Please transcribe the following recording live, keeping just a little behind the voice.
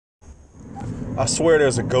I swear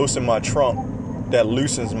there's a ghost in my trunk that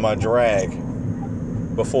loosens my drag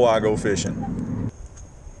before I go fishing.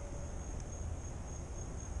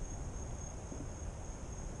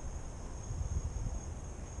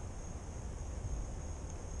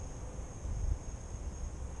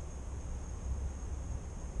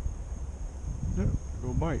 Yep,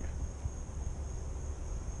 go bite.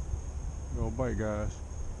 Go bite, guys.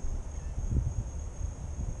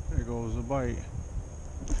 There goes the bite.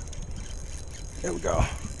 There we go.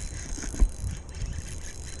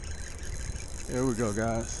 There we go,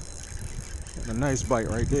 guys. And a nice bite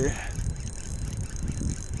right there.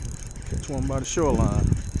 Catch one by the shoreline.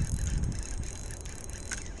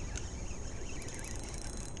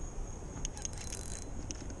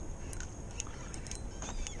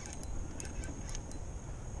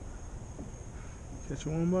 Catch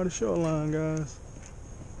one by the shoreline, guys.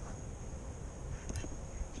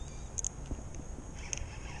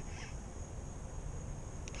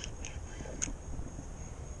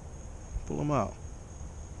 Pull them out.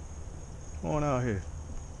 Come on out here.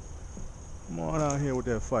 Come on out here with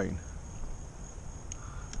that fighting.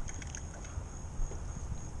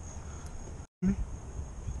 There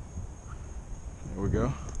we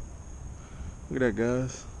go. Look at that,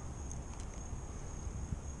 guys.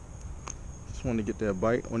 Just wanted to get that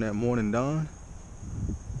bite on that morning dawn.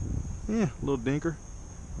 Yeah, a little dinker.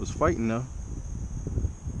 Was fighting though.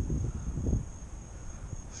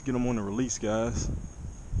 Let's get them on the release, guys.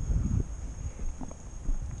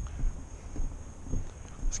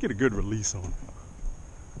 Let's get a good release on it.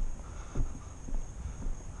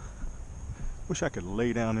 Wish I could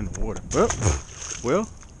lay down in the water. Well,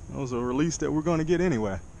 that was a release that we're gonna get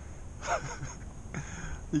anyway.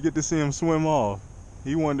 You get to see him swim off.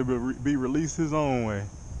 He wanted to be released his own way.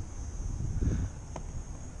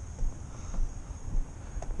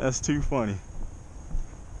 That's too funny.